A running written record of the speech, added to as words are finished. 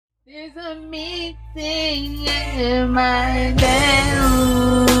There's a meeting in my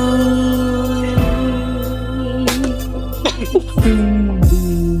bedroom.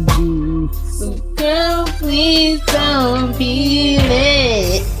 So girl, please don't be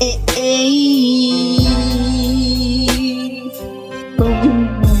late.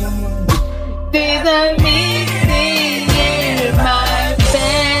 There's a meeting in my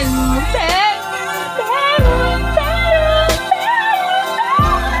bedroom.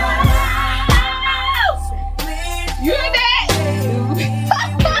 You heard that?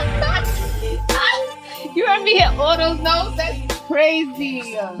 You heard me hit all those notes? That's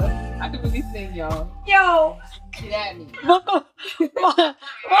crazy. I can really sing, y'all. Yo, Get at me.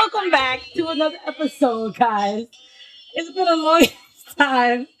 welcome back to another episode, guys. It's been a long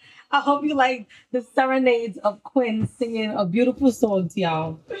time. I hope you like the serenades of Quinn singing a beautiful song to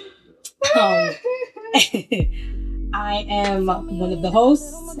y'all. I am one of the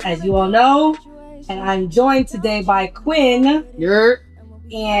hosts, as you all know, and I'm joined today by Quinn.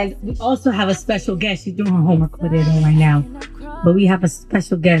 And we also have a special guest. She's doing her homework with it right now. But we have a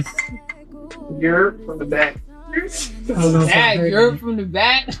special guest. You're from the back. You're from the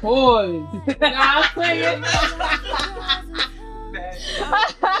back. Pause. Nah, I'm playing.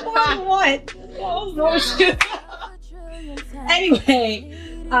 What? Anyway,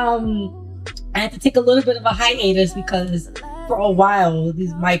 I had to take a little bit of a hiatus because for a while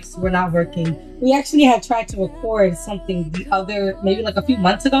these mics were not working. We actually had tried to record something maybe like a few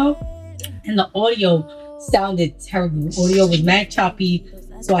months ago, and the audio sounded terrible. The audio was mad choppy.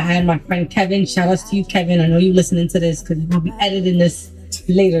 So I had my friend Kevin. Shout outs to you, Kevin. I know you're listening to this because we'll be editing this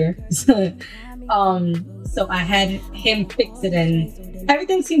later. So I had him fix it, and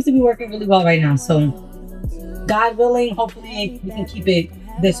everything seems to be working really well right now. So God willing, hopefully we can keep it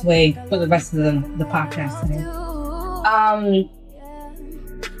this way for the rest of the podcast today.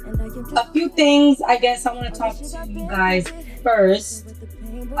 A few things I guess I want to talk to you guys first.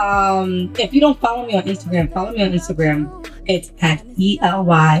 If you don't follow me on Instagram, follow me on Instagram. It's at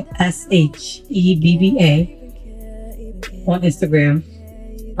ELYSHEBBA on Instagram.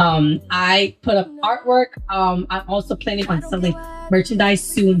 I put up artwork. I'm also planning on selling merchandise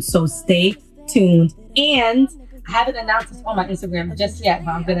soon, so stay tuned. And I haven't announced this on my Instagram just yet,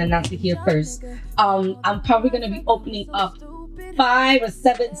 but I'm going to announce it here first. I'm probably going to be opening up 5 or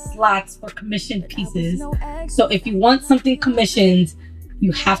 7 slots for commissioned pieces. So if you want something commissioned,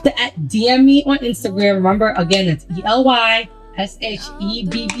 you have to DM me on Instagram. Remember, again, it's ELYSHEBBA.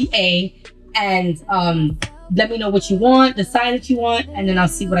 And let me know what you want, the size that you want, and then I'll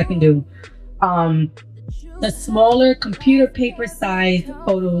see what I can do. The smaller computer paper size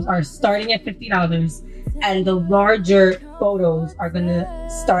photos are starting at $50, and the larger photos are going to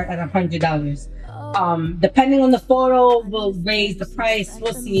start at $100. Depending on the photo, we'll raise the price.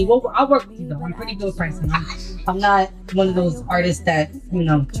 We'll see. I'll work with you though. I'm pretty good with pricing. I'm not one of those artists that,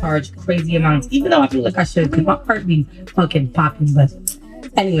 charge crazy amounts, even though I feel like I should, because my art be fucking popping. But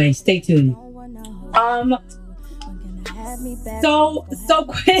anyway, stay tuned. So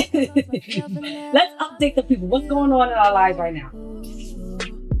quick. Let's update the people. What's going on in our lives right now?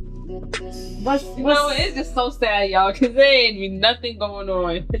 It's just so sad, y'all, because there ain't be nothing going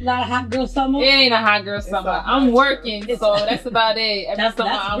on. It's not a hot girl summer? It ain't a hot girl summer. I'm working, so that's about it. Every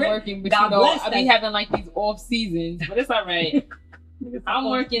summer I'm working, but I be having like these off seasons, but it's all right. I'm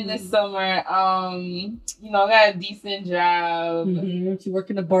working this summer. I got a decent job. Mm-hmm. You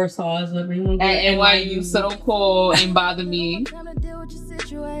work in the bar saws at NYU, so don't call and bother me.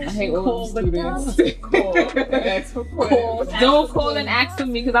 I hate all the students. Don't call and ask for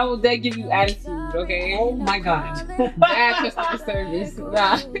me because I will then give you attitude, okay? Oh my God. Bad customer service.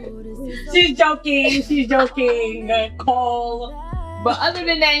 Nah. She's joking. Call. But other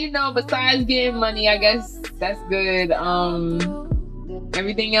than that, besides getting money, I guess that's good.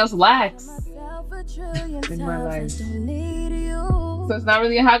 Everything else lacks in my life. So it's not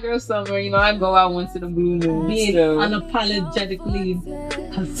really a hot girl summer. I go out once in a blue moon. Being unapologetically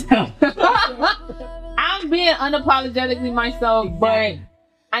herself. I'm being unapologetically myself, but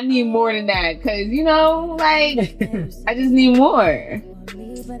I need more than that. Because, I just need more.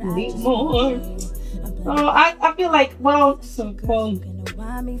 Need more. So I feel like, I'm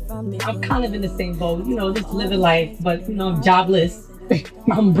kind of in the same boat. Just living life, but, I'm jobless.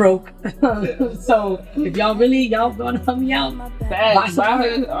 I'm broke. So if y'all gonna help me out, buy some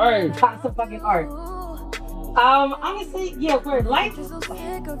art. Buy some fucking art. Honestly, yeah, for life,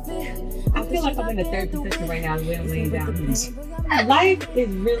 I feel like I'm in a third position right now the way I'm laying down. Life is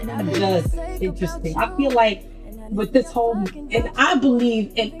really just interesting. I feel like with this whole, and I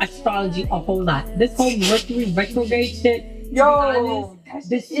believe in astrology a whole lot. This whole Mercury retrograde shit Yo,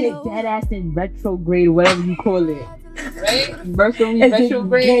 this shit dead ass in retrograde, whatever you call it. Right? Mercury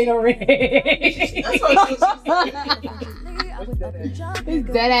retrograde. That's what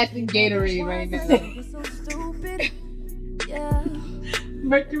It's dead ass in Gatorade right now.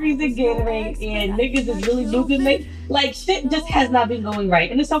 Mercury's in Gatorade and niggas is really losing it. Like shit just has not been going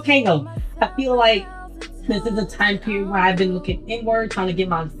right. And it's okay though. I feel like this is a time period where I've been looking inward, trying to get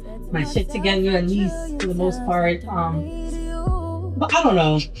my shit together, at least for the most part. But I don't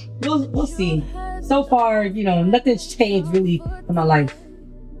know. We'll see. So far, nothing's changed really in my life.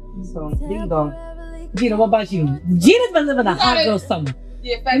 So there you go. Gina, what about you? Gina's been living a hot girl summer.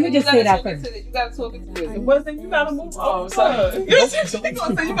 Yeah, let me just say that first. You gotta talk into it. It wasn't. You gotta move on. Sorry. She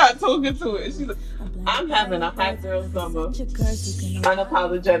gonna say you gotta talk into it. She's like, I'm having a hot girl summer,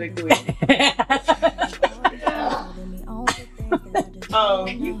 unapologetically. I'm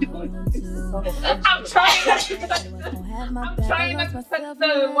trying not to touch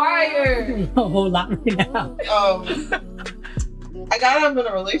the wire. A whole lot right now. I got out of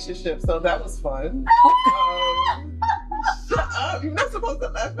a relationship, so that was fun. Shut up! You're not supposed to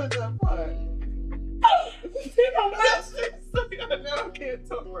laugh at that part. I can't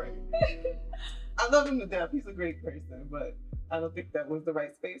talk right. I love him to death. He's a great person, but I don't think that was the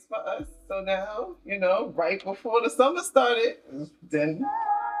right space for us. So now, right before the summer started, then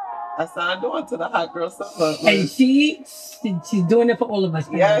I signed on to the hot girl summer. And she's doing it for all of us.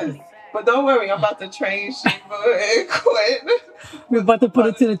 Yes. But don't worry, I'm about to train Shiva and quit. We're about to put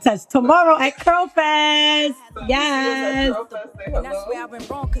it to the test tomorrow at Curl Fest. So Yes. Curl Fest, say hello.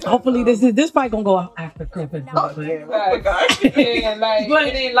 Hopefully this probably gonna go out after Curl Fest. Oh, yeah. Oh, my God. Yeah, like, But-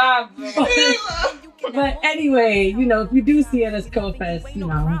 it ain't live. But anyway, if you do see it as Curl Fest,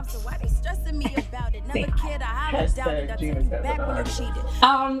 Hashtag Gina's having a hard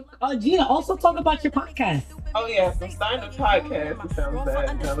time. Gina, also talk about your podcast. Oh yes, I'm starting a podcast. It sounds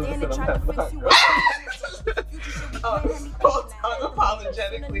bad. Now that I said I'm having a hot girl. It's called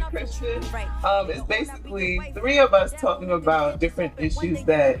Unapologetically Christian. It's basically three of us talking about different issues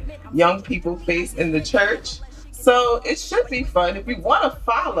that young people face in the church. So it should be fun. If you want to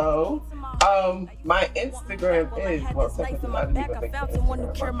follow, my Instagram is, technically I didn't even think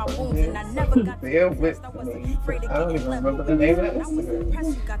Instagram. Bear with me. I don't even remember the name of the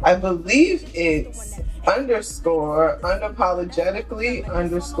Instagram. I believe it's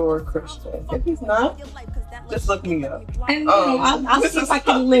 _unapologetically_Christian. If it's not, just look me up. And I'll see if I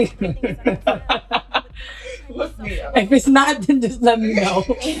can link. Look me up. If it's not, then just let me know.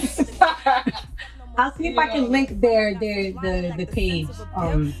 I'll see if I can link the page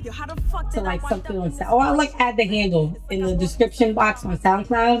to like something on SoundCloud. Or I'll add the handle in the description box on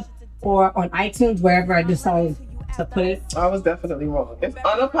SoundCloud or on iTunes, wherever I decide to put it. I was definitely wrong. It's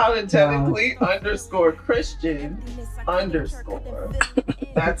unapologetically _Christian_.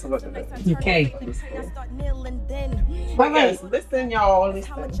 That's what it is. Okay. But yes, listen, y'all.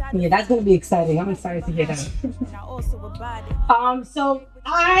 Listen. Yeah, that's gonna be exciting. I'm excited to hear that. So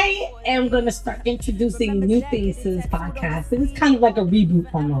I am gonna start introducing new things to this podcast. It's kind of like a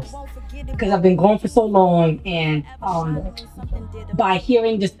reboot almost, because I've been going for so long, and by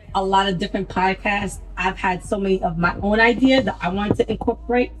hearing just a lot of different podcasts, I've had so many of my own ideas that I wanted to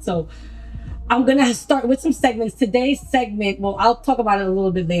incorporate. So I'm gonna start with some segments. Today's segment, well, I'll talk about it a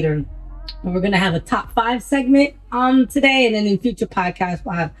little bit later. We're gonna have a top 5 segment today, and then in future podcasts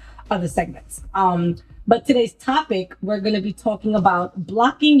we'll have other segments. But today's topic, we're gonna be talking about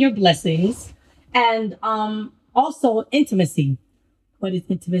blocking your blessings, and also intimacy. What is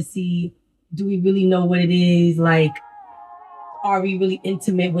intimacy? Do we really know what it is? Like, are we really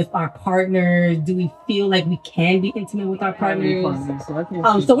intimate with our partners? Do we feel like we can be intimate with our partners? So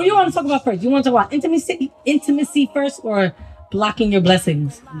what do you want to talk about first? Do you want to talk about intimacy first, or blocking your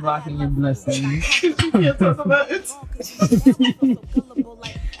blessings? Blocking your blessings. You can't talk about it.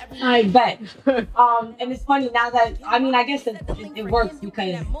 I bet. And it's funny now that, I guess it works,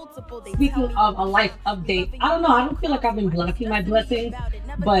 because speaking of a life update, I don't know, I don't feel like I've been blocking my blessings,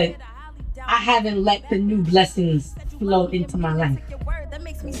 but I haven't let the new blessings flow into my life.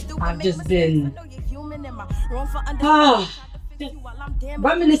 I've just been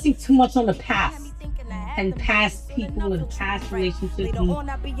reminiscing too much on the past and past people and past relationships, and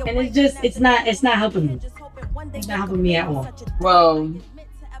it's not helping me. It's not helping me at all. Well,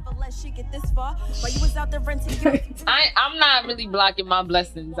 I'm not really blocking my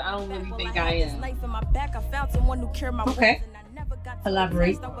blessings. I don't really think I am. Okay.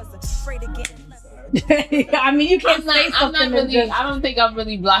 Elaborate. I mean, you can't say something. I don't think I'm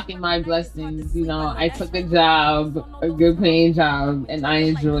really blocking my blessings. I took a job, a good paying job, and I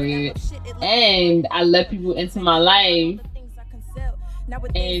enjoy it. And I let people into my life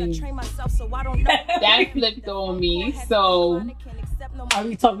And that flipped on me. So are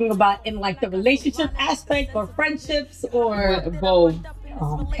we talking about in like the relationship aspect or friendships or both?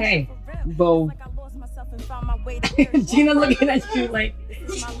 Okay. Both. Gina looking at you like,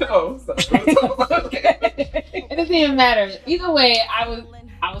 oh, sorry. It doesn't even matter. Either way, I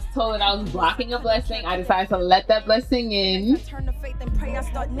was told that I was blocking a blessing. I decided to let that blessing in.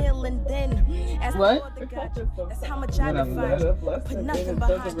 What?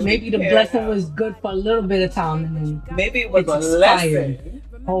 Maybe the blessing was good for a little bit of time and then maybe it was a lesson.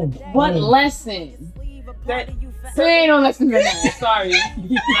 Oh, what lesson? There ain't no lesson in that. Sorry.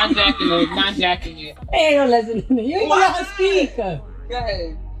 Not jacking it. Ain't no lesson in it. You ain't got to speak. Go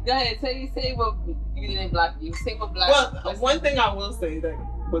ahead. Say what you didn't block you. Say what block. Well, one thing I will say that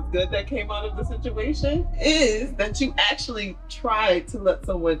was good that came out of the situation is that you actually tried to let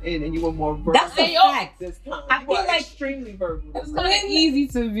someone in and you were more verbal. That's a fact. This time. I feel like extremely verbal. It's kind of easy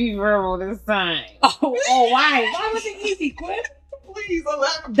to be verbal this time. Oh, why? Why was it easy, Quinn? Please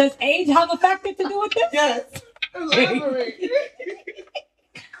elaborate. Does age have a factor to do with this? Yes. Elaborate.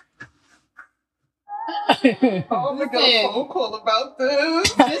 Oh my God, a phone call about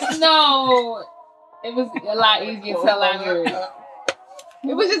this. Just know it was a lot easier to elaborate.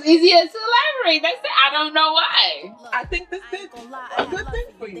 It was just easier to elaborate. That's it. I don't know why. I think this did a good thing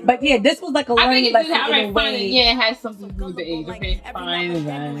for you. But yeah, this was like a learning lesson in a way. Yeah, it has something to do with the age. Okay,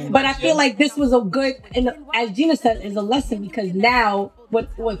 fine. But I feel like this was a good, and as Gina said, is a lesson because now with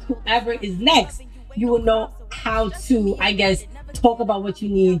whoever is next, you will know how to, I guess, talk about what you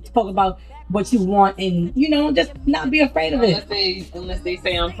need, talk about what you want, and just not be afraid of it. Unless they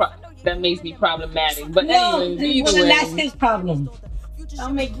say that makes me problematic. But no, anyway, either way, that's his problem.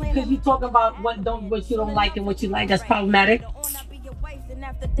 Don't make because you talk about what you don't like and what you like. That's problematic.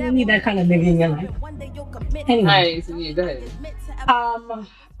 You need that kind of nigga in your life. Anyway, alright, so yeah, go ahead.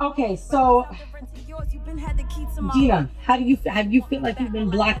 Okay, so Gina, have you feel like you've been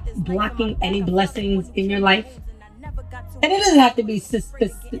blocking any blessings in your life? And it doesn't have to be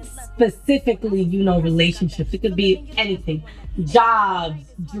specifically, relationships. It could be anything. Jobs,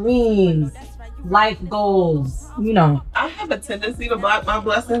 dreams, life goals, I have a tendency to block my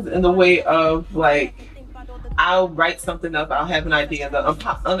blessings in the way of like, I'll write something up, I'll have an idea, the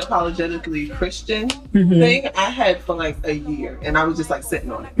unapologetically Christian thing I had for like a year, and I was just like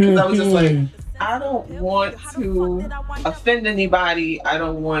sitting on it. Because I was just like, I don't want to offend anybody. I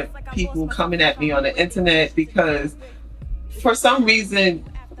don't want people coming at me on the internet because for some reason,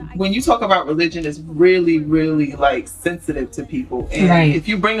 when you talk about religion, it's really, really like sensitive to people. And if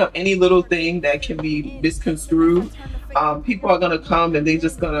you bring up any little thing that can be misconstrued, people are going to come and they're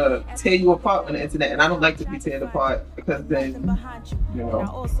just going to tear you apart on the internet. And I don't like to be teared apart because then,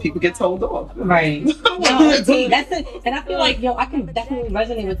 people get told off. Right. No, indeed. That's it. And I feel like, I can definitely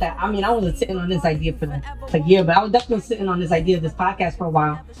resonate with that. I mean, I wasn't sitting on this idea for a year, but I was definitely sitting on this idea of this podcast for a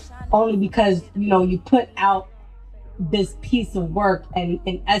while. Only because, you put out this piece of work and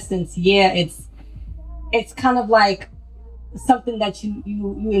in essence, it's kind of like something that you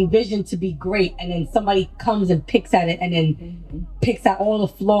envision to be great, and then somebody comes and picks at it and then picks at all the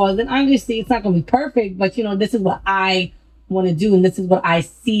flaws, and obviously it's not going to be perfect, but this is what I want to do and this is what I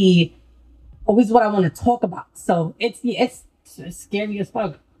see, or this is what I want to talk about. So it's scary as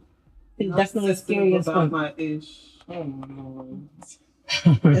fuck. It's definitely scary as fuck. My ish. Oh my Lord.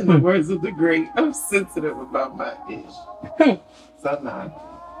 In the words of the great, I'm sensitive about my ish. So nah.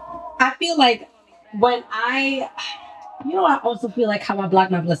 I feel like when I also feel like how I block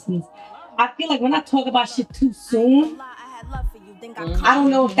my blessings. I feel like when I talk about shit too soon, I don't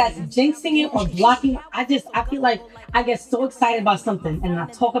know if that's jinxing it or blocking. I feel like I get so excited about something and I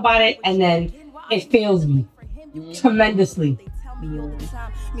talk about it and then it fails me tremendously.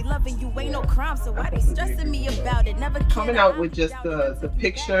 Coming out with just the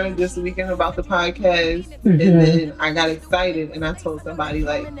picture this weekend about the podcast, and then I got excited and I told somebody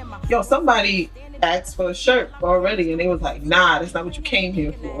like, somebody asked for a shirt already, and they was like, nah, that's not what you came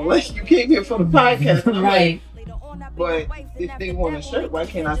here for. Like, you came here for the podcast. Right. But if they want a shirt, why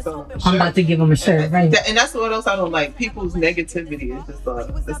can't I sell them a shirt? I'm about to give them a shirt, right? And that's what else I don't like. People's negativity is just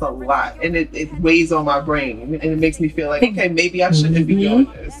it's a lot, and it weighs on my brain, and it makes me feel like, okay, maybe I shouldn't be doing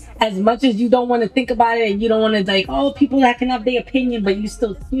this. As much as you don't want to think about it, and you don't want to like, people that can have their opinion, but you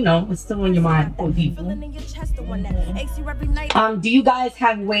still, it's still on your mind. Oh, people. Do you guys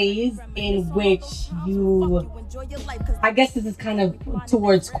have ways in which you? I guess this is kind of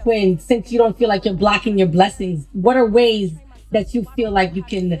towards Quinn, since you don't feel like you're blocking your blessings. What are ways that you feel like you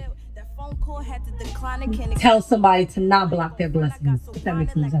can tell somebody to not block their blessings? If that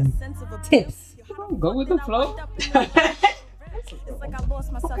makes any sense. Tips. Go with the flow.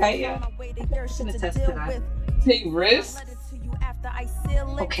 Okay, yeah. I can attest to that. Take risks.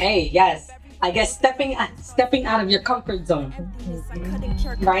 Okay, yes. I guess stepping out of your comfort zone,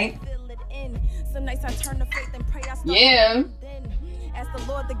 right? Yeah.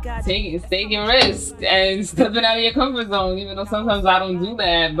 Taking risks and stepping out of your comfort zone, even though sometimes I don't do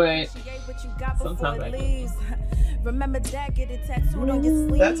that, but sometimes I do. That's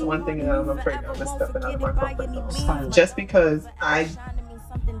one thing that I'm afraid of, is stepping out of my comfort zone. Just because I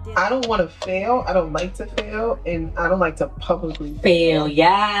don't want to fail. I don't like to fail, and I don't like to publicly fail.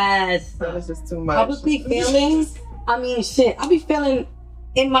 Yes, that is just too much. Publicly failing. I mean, shit. I be failing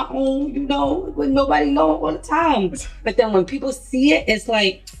in my own, with nobody know all the time. But then when people see it, it's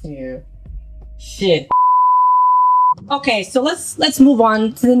like, yeah, shit. Okay, so let's move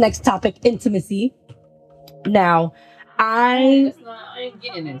on to the next topic: intimacy. Now, I ain't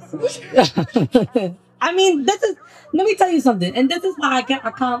getting this. I mean, let me tell you something, and this is why I can't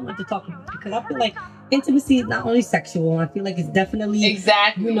want to talk about it, because I feel like intimacy is not only sexual. I feel like it's definitely it's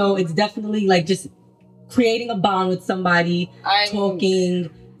definitely like just creating a bond with somebody,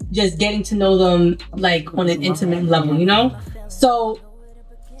 talking, just getting to know them like on an intimate level, So,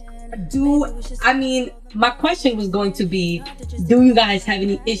 my question was going to be, do you guys have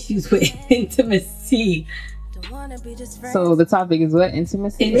any issues with intimacy? So the topic is what?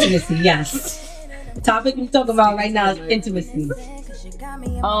 Intimacy? Intimacy, yes. The topic we're talking about right now is intimacy.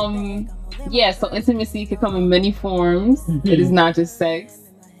 Yeah, so intimacy can come in many forms. Mm-hmm. It is not just sex.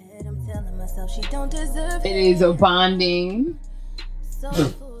 It is a bonding.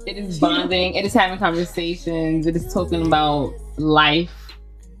 It is bonding. It is having conversations. It is talking about life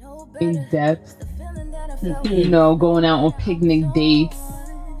in depth. Mm-hmm. Going out on picnic dates.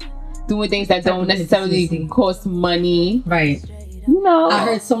 Doing things that don't necessarily cost money. Right. I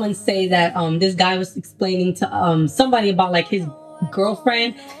heard someone say that this guy was explaining to somebody about like his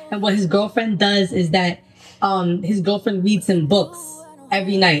girlfriend, and what his girlfriend does is that his girlfriend reads him books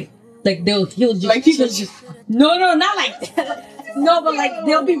every night. Like he'll just no, not like that. No, but like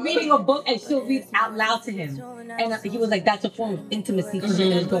they'll be reading a book and she'll read out loud to him. And he was like, that's a form of intimacy for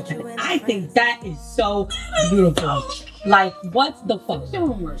him and his girlfriend. And I think that is so beautiful. Like, what the fuck?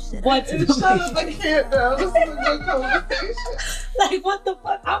 What's the fuck? I can't now. This is a good conversation. Like, what the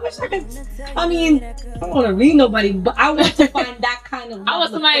fuck? I wish I could. I mean, I don't want to read nobody, but I want to find that kind of. I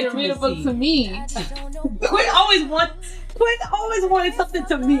want somebody to read a book to me. Quinn always wanted something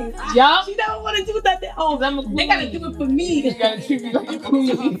to me. Yeah. She never want to do that. Oh, I'm a queen. They gotta do it for me. They gotta treat me like a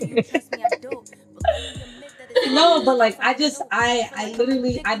queen. No, but like I've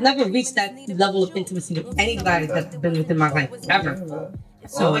never reached that level of intimacy with any guys that's been within my life ever.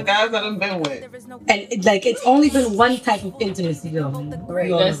 So all the guys that I've been with, and it's only been one type of intimacy though.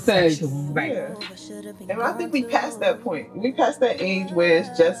 Right. That's sexual, right? Yeah. And I think we passed that point. We passed that age where it's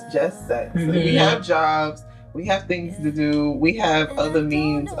just sex. Mm-hmm. We have jobs, we have things to do, we have other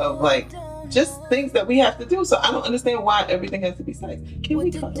means of like just things that we have to do. So I don't understand why everything has to be sex. Can we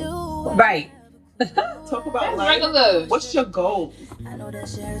talk? Right. Talk about like, what's your goal?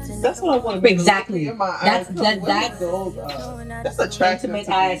 That's what I want to do. Exactly. That's attractive. Intimate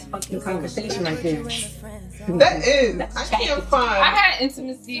ass fucking conversation right there. That is. I can't find. I had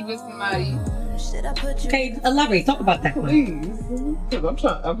intimacy with somebody. Okay, elaborate. Talk about that, please.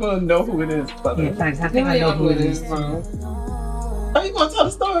 Because I'm gonna know who it is. Yeah, thanks. I think I know who it is. Are you gonna tell the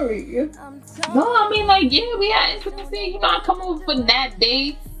story? No, I mean like we had intimacy. I come over for nap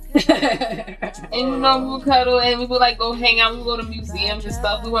dates. And we would cuddle and we would like go hang out. We would go to museums and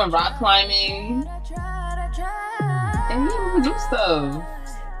stuff. We went rock climbing. And we would do stuff.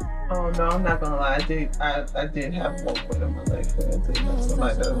 Oh no, I'm not gonna lie. I did have one point in my life where I did have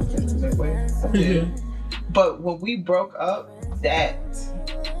somebody that I was intimate with. I did. But when we broke up, that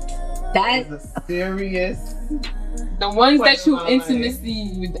was a serious. The ones that you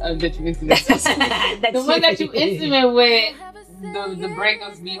intimacy with, the ones that you intimate with. The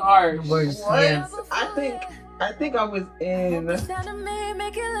breakups be hard. What? Yeah. I think I was in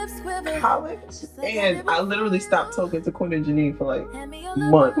college and I literally stopped talking to Quinn and Janine for like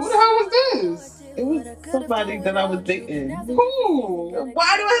months. Who the hell was this? It was somebody that I was dating. Who?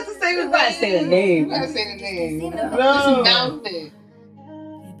 Why do I have to say the name? You gotta say the name. You gotta say the name. No. Mouth it.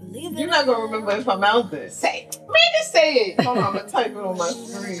 You're not gonna remember if I mouth it. Say it. Man, just say it. Hold on, I'm gonna type it on my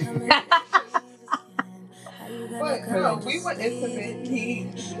screen. But no, we were intimate. He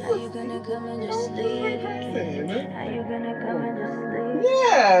was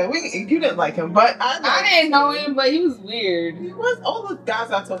yeah, you didn't like him, but I didn't know him, but he was weird. He was. All the guys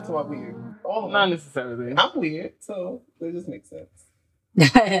I talked to are weird. All of them. Not necessarily. I'm weird, so it just makes sense.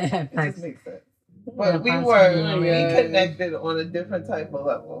 It just makes sense. But we connected on a different type of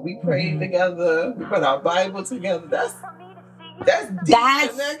level. We prayed together. We put our Bible together. That's deep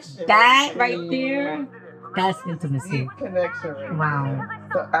connection. That right there. That's intimacy. Deep connection. Right wow.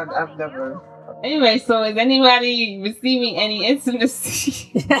 So I've never. Anyway, so is anybody receiving any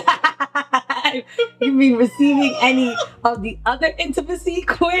intimacy? You mean receiving any of the other intimacy,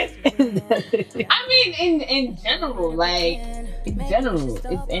 Quinn? I mean, in general, like, in general,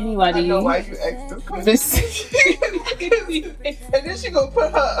 is anybody... I know why you asked this question. And then she gonna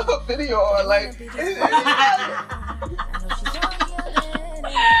put her video on, like...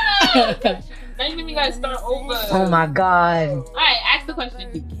 Now you really gotta start over. Oh my God. Alright, ask the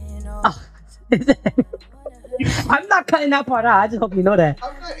question. Oh. I'm not cutting that part out. I just hope you know that.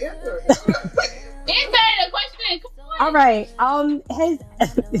 I'm not answering. Answer the question. Come on. All right.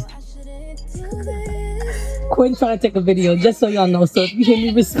 Quinn trying to take a video, just so y'all know. So if you hear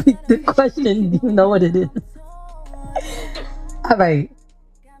me repeat the question, you know what it is. All right.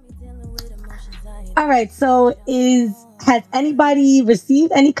 All right. So has anybody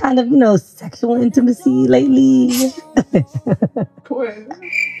received any kind of, sexual intimacy lately? Quinn.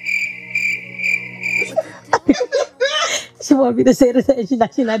 She want me to say this, and she's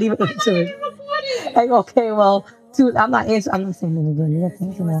not even answering. Like, okay, well, I'm not answering. I'm not saying it again. You have to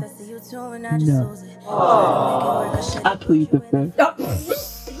answer now. No. Oh, I plead the fifth.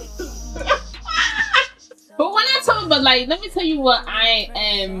 But when I talk about, like, let me tell you what I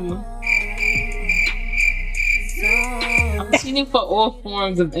am. I'm seeking for all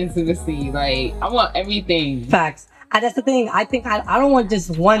forms of intimacy. Like, I want everything. Facts. That's the thing. I think I don't want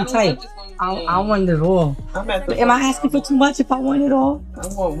just one type. I want it all. Am I asking for too much if I want it all? I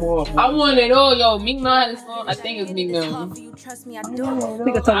want more. I want it all. Yo, Meek Mill had a song. I think it's Meek Mill. I think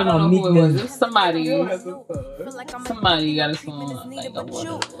I'm talking about Meek Mill. It was somebody got a song. Like, I want it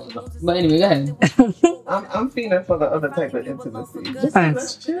all. But anyway, go ahead. I'm feeling for the other type of intimacy. Just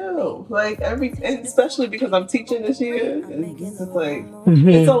let's chill. Like especially because I'm teaching this year. It's just like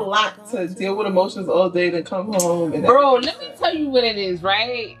it's a lot to deal with emotions all day, then come home. And bro, let me tell you what it is,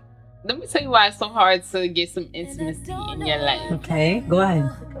 right? Let me tell you why it's so hard to get some intimacy in your life. Okay, go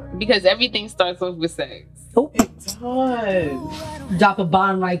ahead. Because everything starts off with sex. Oh, it does. Drop a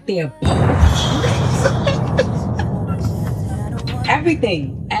bomb right there.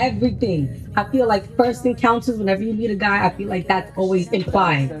 Everything. I feel like first encounters, whenever you meet a guy, I feel like that's always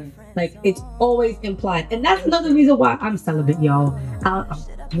implied. Like, it's always implied. And that's another reason why I'm celibate, y'all.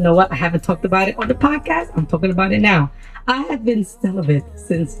 You know what? I haven't talked about it on the podcast. I'm talking about it now. I have been celibate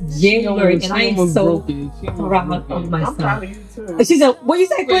since January, and I am so proud of myself. I'm proud of you too. She said, "What you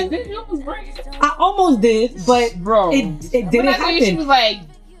say, Quinn?" I almost did, but bro, it didn't happen. She was like,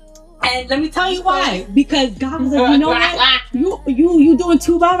 and let me tell you why. Because God was like, you know what? You doing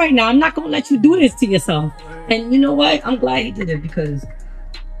too well right now. I'm not gonna let you do this to yourself. And you know what? I'm glad He did it because.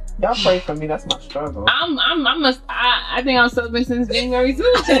 Y'all pray for me. That's my struggle. I think I'm celibate since January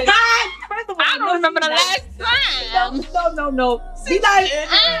too. I don't remember the last time. No. See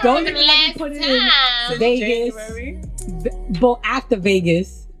that? Don't even let me put it in Vegas. But after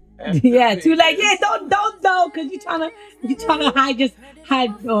Vegas. Yeah, too late. Yeah, don't, because you're trying to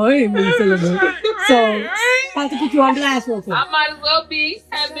hide. Oh, I ain't really celibate. So I have to put you on blast real quick. I might as well be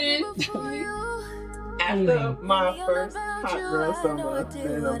having. After my first hot girl summer,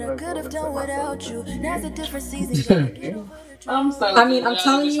 then I'm gonna go without you. I'm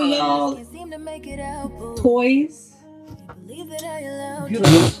telling you, y'all, toys.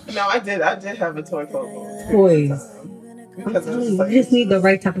 No, I did have a toy for a long toys. Because you just need the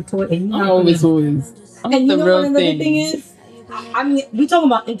right type of toy. And I'm always toys. And you know what another thing is? I mean, we talking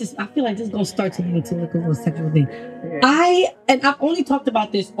about intimacy. I feel like this is gonna start to into like a little sexual thing. Yeah. I've only talked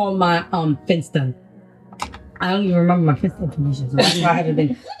about this on my Finsta. I don't even remember my Finsta information, so that's why I haven't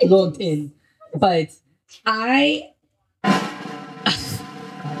been logged in. But I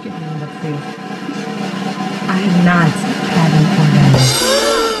have not had an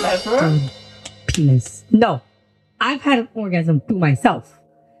orgasm through penis. No, I've had an orgasm through myself,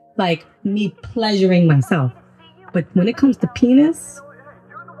 like me pleasuring myself. But when it comes to penis,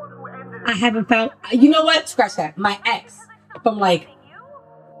 I haven't found. You know what? Scratch that. My ex from like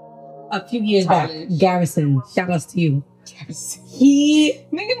a few years back, Garrison. Shout outs to you.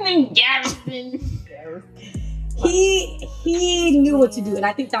 Nigga named Garrison. He knew what to do, and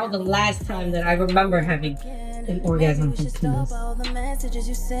I think that was the last time that I remember having an orgasm from penis.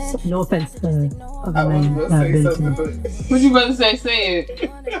 So, no offense to other men that have been to. What you about to say? Say it.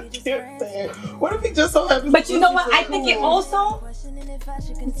 I can't say it. What if he just so happens? But you know what? I think it also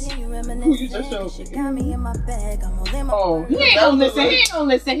Who you just showed me? Oh, he ain't gonna listen. He ain't gonna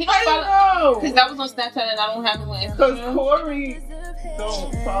listen. He don't follow. I know. Because that was on Snapchat and I don't have it on Instagram. Because Corey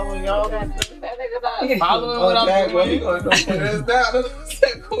don't follow y'all. That nigga not following what I'm doing. Well, he gonna put this down.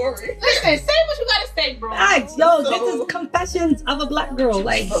 Said Corey. Listen, say what you gotta say, bro. Guys, yo, this is confessions of a black girl.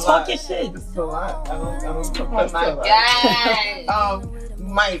 Like, talk your shit. It's a lot. I don't Oh my God.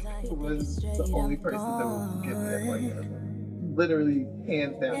 Mike was the only person that would give me advice. Literally,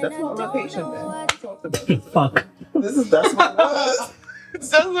 hands down. That's why I'm not patient, man. We talked about this. Fuck. That's what it was.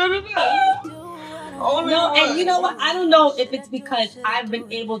 That's what it is. Only No, one. and you know what? I don't know if it's because I've been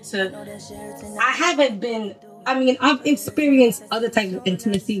able to. I haven't been. I mean, I've experienced other types of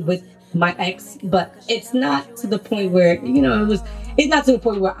intimacy with my ex, but it's not to the point where, you know, it's not to the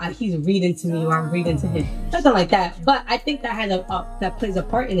point where he's reading to me or I'm reading to him. Nothing like that. But I think that that plays a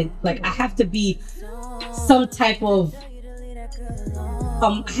part in it. Like, I have to be some type of.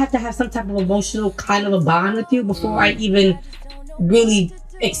 I have to have some type of emotional kind of a bond with you before I even really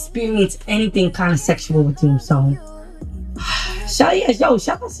experience anything kind of sexual with you. So, shout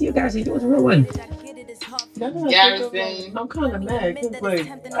out to you guys. You was a real one. Garrison. I'm kind of mad because, like,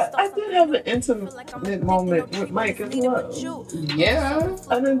 I did have an intimate moment with Mike as well. Yeah.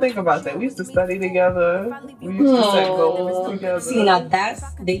 I didn't think about that. We used to study together. We used to set goals together. See, now there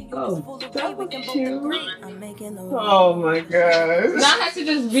you go. That was cute. Oh my gosh. Now I have to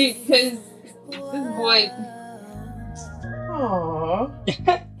just read because this boy. Aww.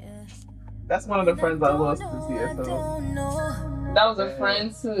 That's one of the friends I lost this year, so. That was a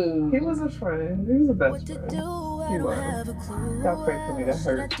friend too. He was a friend. He was a best friend. He was. God pray for me, that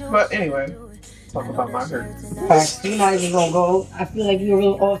hurt. But anyway, talk about my hurt. We're not even gonna go. I feel like we were a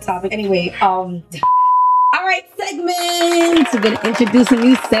little off topic. Anyway, all right, segments. We're gonna introduce a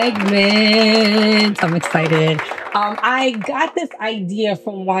new segment. I'm excited. I got this idea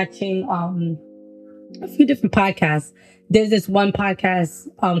from watching a few different podcasts. There's this one podcast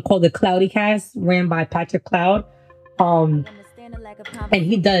called the Cloudy Cast, ran by Patrick Cloud. And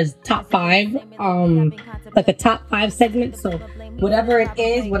he does top 5, like a top 5 segment. So whatever it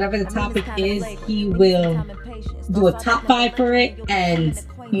is, whatever the topic is, he will do a top 5 for it and,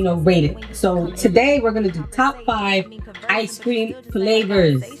 you know, rate it. So today we're going to do top 5 ice cream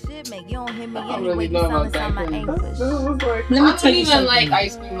flavors. I don't really know about that. Let me I tell don't you even something. like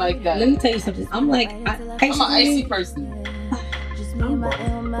ice cream like that. Let me tell you something. I'm like, I'm an icy person. But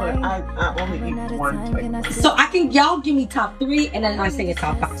I only eat one type. So y'all give me top 3 and then I say a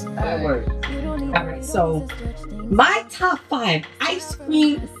top 5. That works. All right, so my top 5 ice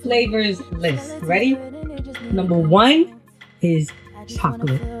cream flavors list. Ready? Number 1 is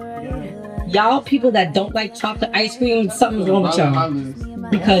chocolate. Y'all people that don't like chocolate ice cream, something's wrong with y'all.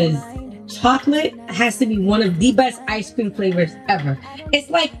 Because chocolate has to be one of the best ice cream flavors ever. It's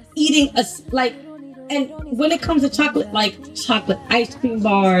like eating and when it comes to chocolate, like chocolate ice cream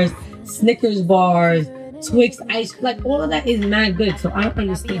bars, Snickers bars, Twix ice, like all of that is mad good. So I don't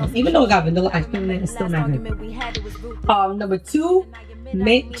understand. Even though it got vanilla ice cream in it, it's still mad good. Number 2,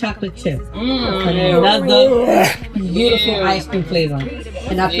 mint chocolate chip. Another beautiful ice cream flavor.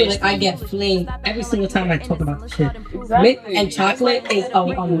 And I feel like I get flamed every single time I talk about the shit. Mint and chocolate is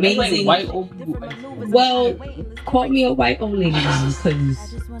amazing. Well, call me a white old lady because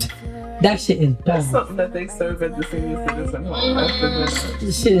that shit is That's bomb. something that they serve at the senior citizen home after this.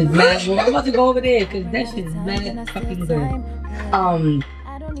 This shit is mad. Well, I'm about to go over there because that shit is mad fucking good.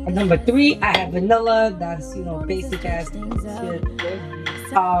 Number 3, I have vanilla. That's, you know, basic ass shit.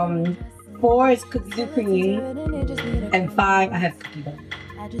 4 is cookies and cream. And 5, I have cookie dough.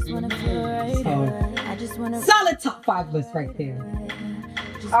 So, solid top 5 list right there.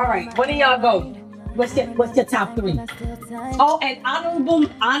 All right, what do y'all go? What's your top 3? Oh, and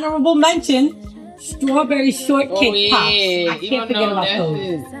honorable mention, strawberry shortcake pops. I can't forget about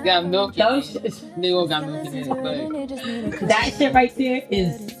those. Got milk. Those They all got milk in it, but that shit right there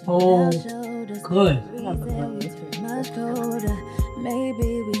is so good.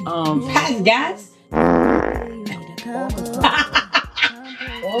 Pass gas.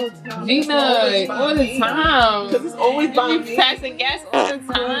 Gina, all the time. Because it's always by You me. passing gas all the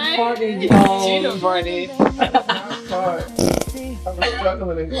time. Farted, y'all. Gina farted. I was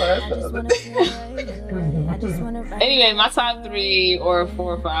struggling in class the other day. Anyway, my top 3 or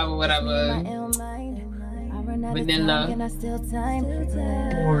 4 or 5 or whatever. Vanilla.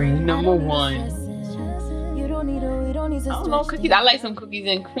 Boring. Number 1. I don't know, cookies. I like some cookies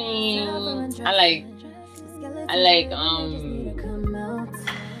and cream.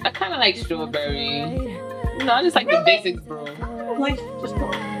 I kind of like strawberry. You know, I just like the basics, bro. Like, just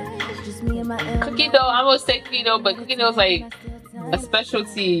Cookie dough, I would say cookie dough, but cookie dough is like a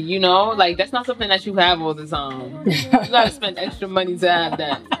specialty, you know? Like, that's not something that you have all the time. You gotta spend extra money to have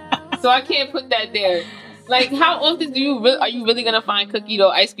that. So I can't put that there. Like, how often are you really gonna find cookie dough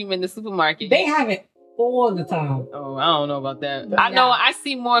ice cream in the supermarket? They have it all the time. Oh, I don't know about that. I know I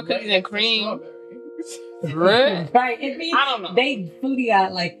see more cookies and cream. Right. I don't know. They fully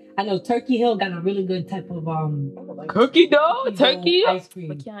got, like, I know Turkey Hill got a really good type of cookie dough, turkey ice cream.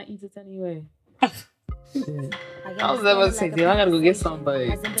 But can't eat it anyway. I was about to say, dude, I gotta go get some, but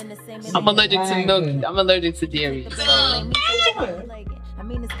I'm allergic to milk. I'm allergic to dairy. So. I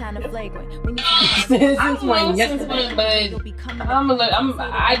mean, it's kind of flagrant. I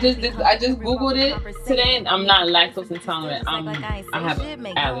just googled it today, and I'm not lactose intolerant. I have an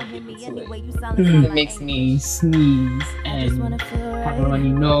allergy to it. It makes me sneeze and have a runny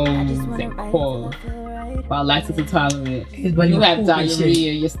nose and cough. While lactose intolerant, when you have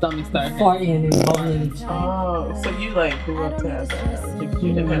diarrhea, your stomach starts farting and vomiting. Oh, so you like grew up to have that allergy?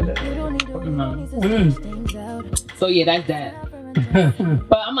 You didn't have that. So yeah, that's that.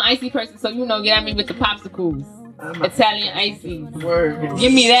 But I'm an icy person, so you know, get at me with the popsicles. Italian icy. Word.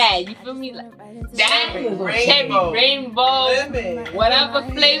 Give me that. You feel me? Like that rainbow, whatever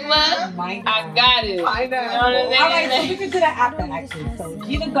flavor, I got it. I know. Alright, so we can do that after actually. So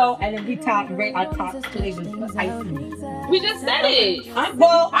Gina go and then we rate our top flavors for icy. We just said it. I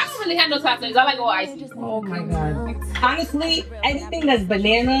don't really have no top flavors. I like all icy. Oh my god. Honestly, anything that's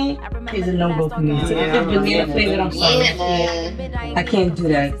banana is a no-go for me. So if it's banana flavored, I'm sorry. I can't do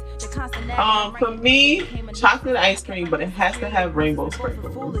that. For me, chocolate ice cream, but it has to have rainbow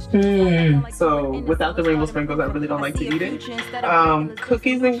sprinkles. So without the rainbow sprinkles, I really don't like to eat it.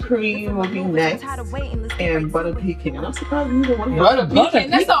 Cookies and cream will be next, and butter pecan. I'm surprised you don't want butter pecan.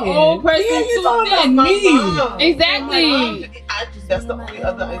 That's an old person. Yeah, you talking about me? Exactly. That's the only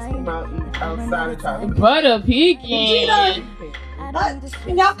other ice cream I'll eat outside of chocolate. Butter pecan.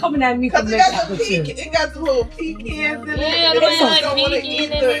 Y'all coming at me for it got the little pecans in it. Yeah, If you don't want to eat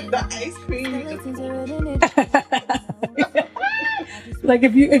the ice cream, you just like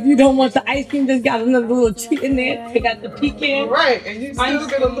if you don't want the ice cream, just got another little treat in there. They got the pecan. Right, and you still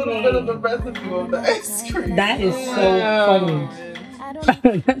get a little bit of the residue of the ice cream. That is so funny.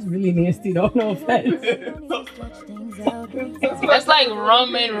 That's really nasty though, no offense. That's like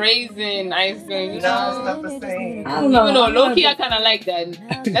rum and raisin ice cream, you know? No, it's not the same. I don't know. You know, low key, I kind of like that.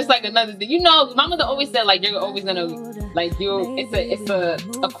 That's like another thing. You know, my mother always said like you're always gonna like it's a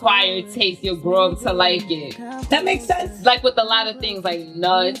acquired taste. You'll grow up to like it. That makes sense. Like with a lot of things, like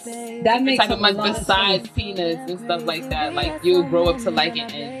nuts. That makes type of much besides peanuts and stuff like that. Like you'll grow up to like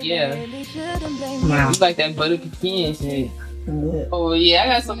it, and yeah. Wow. You like that butter pecan shit. Oh yeah, I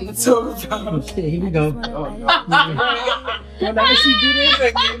got something to talk about. Oh shit, here we go. Whenever she do this, I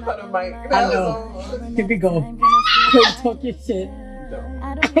give her the mic. I know. Here we go. Quit talk your shit.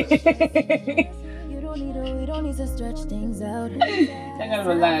 We don't need to stretch things out. I gotta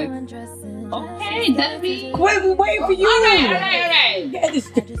relax. Okay, Debbie. Quit, we waiting for you. All right. Yeah,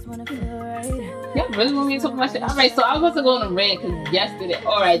 this Y'all really want me to talk about shit? Alright, so I was about to go on a rant because yesterday.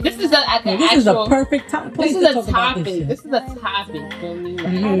 Alright, this is a perfect time. This is a topic. This is a topic for me.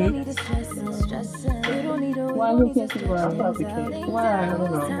 Why who can't see where I probably can't? Why? I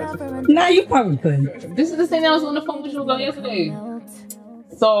don't know. Nah, you probably could. This is the thing that I was on the phone with you about yesterday.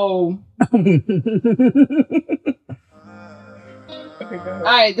 So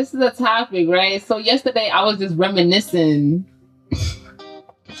alright, this is a topic, right? So yesterday I was just reminiscing.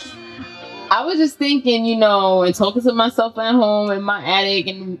 I was just thinking, you know, and talking to myself at home in my attic,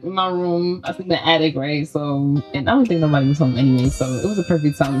 in my room. I sleep in the attic, right? So, and I don't think nobody was home anyway, so it was a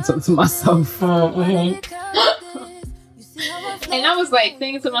perfect time to talk to myself. And I was like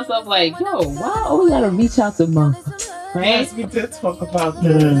thinking to myself, like, yo, why I always gotta reach out to motherfuckers, right? Yes, we did talk about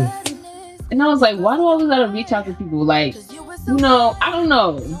this. And I was like, why do I always gotta reach out to people? Like, you know, I don't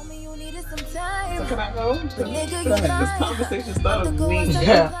know. So can I go? Go ahead. This conversation started with me.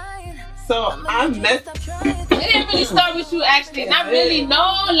 Yeah. So I met. It didn't really start with you, actually. Not really.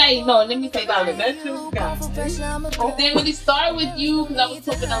 No, like, no. Let me say that. I met you guys. It didn't really start with you because I was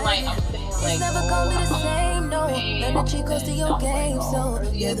talking to like, I was saying like,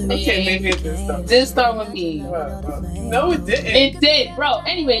 Okay, maybe it did start. Didn't start with me. No, it didn't. It did, bro.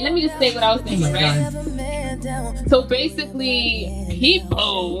 Anyway, let me just say what I was thinking, right? So basically,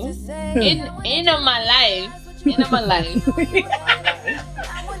 people in my life. You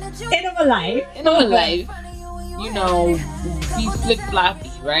know, be flip floppy,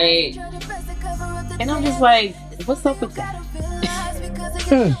 right? And I'm just like, what's up with that?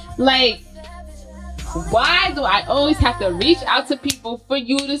 Like, why do I always have to reach out to people for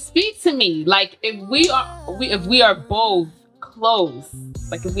you to speak to me? Like, if we are both close,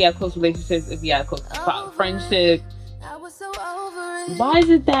 like if we have close relationships, if we have close friendship, why is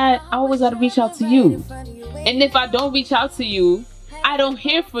it that I always gotta reach out to you? And if I don't reach out to you, I don't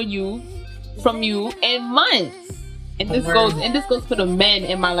hear from you in months. And this goes for the men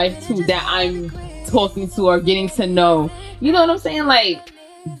in my life too that I'm talking to or getting to know. You know what I'm saying? Like,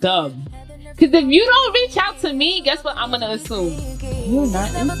 dub. Because if you don't reach out to me, guess what I'm gonna assume? You're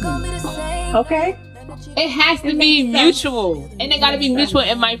not into me. Okay. It has to be mutual, and it gotta be mutual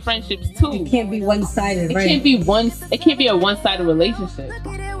in my friendships too. It can't be one-sided, right? It can't be a one-sided relationship.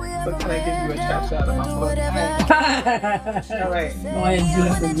 So can I give you a shout out of my book? All right. Go ahead and do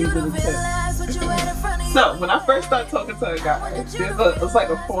That's a new little tip. So when I first started talking to a guy, it's like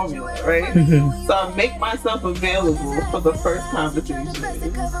a formula, right? Mm-hmm. So I make myself available for the first conversation.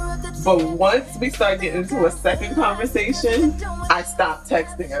 But once we start getting into a second conversation, I stop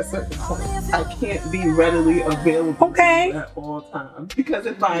texting at certain points. I can't be readily available at all times. Because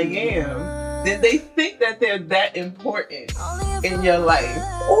if I am, then they think that they're that important in your life.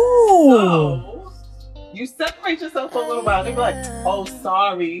 Ooh. So you separate yourself for a little while and be like, oh,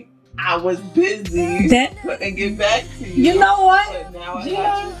 sorry, I was busy. Couldn't get back to you. You know what? But now I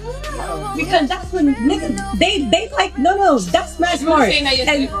got you. Because that's when niggas, they like, no, that's smash smart.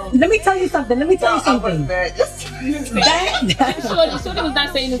 And let me tell you something. I was mad. Shorty was not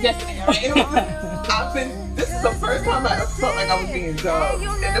saying this yesterday, right? This is the first time I ever felt like I was being dubbed.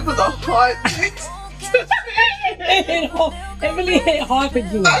 And it was a hard thing to it really hit hard for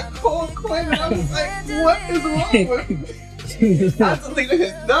you. I called Quinn and I was like, what is wrong with me? I had to leave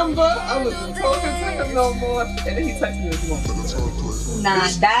his number. I wasn't talking to him no more. And then he texted me this morning. Nah,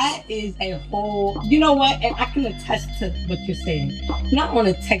 that is a whole... You know what? And I can attest to what you're saying. Not on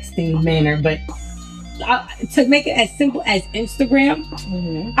a texting manner, but to make it as simple as Instagram.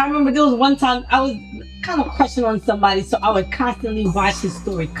 Mm-hmm. I remember there was one time I was kind of crushing on somebody, so I would constantly watch his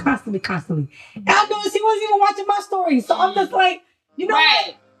story. Constantly. And I noticed he wasn't even watching my story. So I'm just like, you know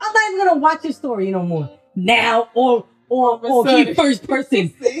what? I'm not even going to watch his story no more. Now, or keep first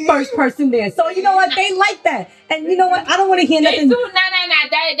person there. So you know what? They like that. And you know what? I don't want to hear nothing. They do. Nah.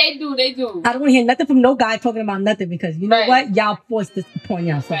 They do. I don't want to hear nothing from no guy talking about nothing because you know what? Y'all forced this upon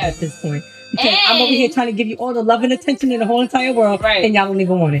yourself at this point. Because I'm over here trying to give you all the love and attention in the whole entire world, and y'all don't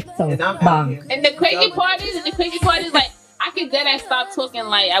even want it. So, bomb. And the crazy part is, like, I could dead ass stop talking.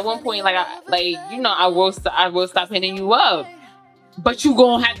 Like at one point, I will stop hitting you up, but you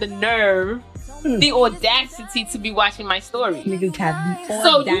gonna have the nerve. The audacity to be watching my story. Niggas have the audacity.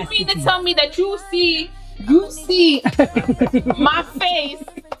 So you mean to tell me that you see my face?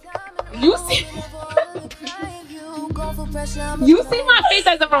 You see my face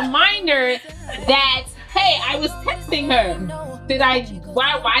as a reminder that hey, I was texting her.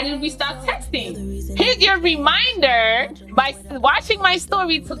 Why did we stop texting? Here's your reminder by watching my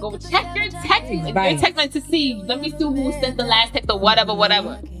story to go check your text to see. Let me see who sent the last text or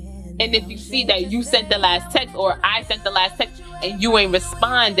whatever. And if you see that you sent the last text or I sent the last text and you ain't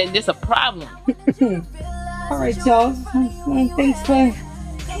respond, then there's a problem. All right, y'all. Thanks for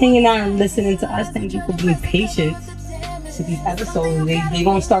hanging out and listening to us. Thank you for being patient to these episodes. They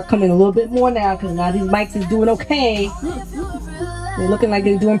gonna start coming a little bit more now because now these mics is doing okay. They're looking like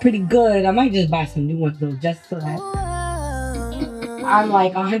they're doing pretty good. I might just buy some new ones though, just so that I'm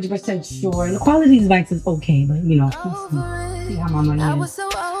like 100% sure. And the quality of these mics is okay, but you know, see how my money is.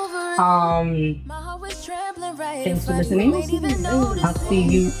 Thanks for listening. I'll see you. I'll see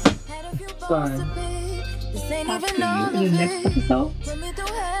you in the next episode.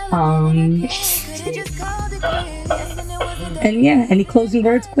 And yeah, any closing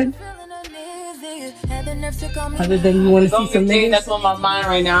words, Quinn? Other than you want to see some niggas? That's on my mind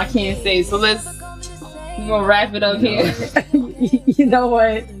right now. I can't say. So we're gonna wrap it up here. You know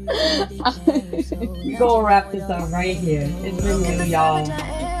what? We're gonna wrap this up right here. It's been real, y'all.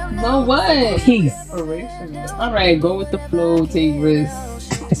 No, what? Peace. All right, go with the flow, take risks,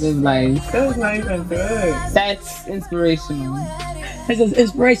 live life. That was not even good. That's inspirational. That's as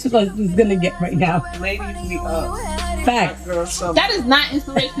inspirational as it's gonna get right now. Ladies, we up. Facts. That is not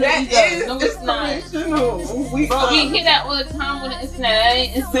inspirational. That is no, it's inspirational. Not. We hear that all the time on the internet. That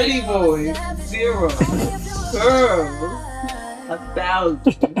ain't inspirational. City boys, 0. Girls, 1,000.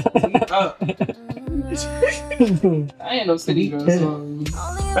 We up. I ain't no city girl. So.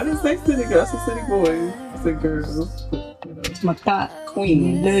 I didn't say city girl. I said city boys. I said girls. It's my thought.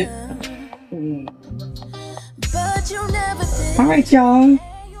 Queen. All right, y'all.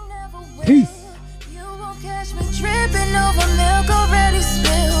 Peace. Tripping over milk already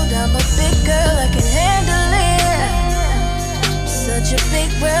spilled. I'm a big girl, I can handle it. Such a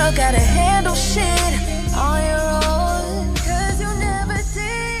big world, gotta handle shit.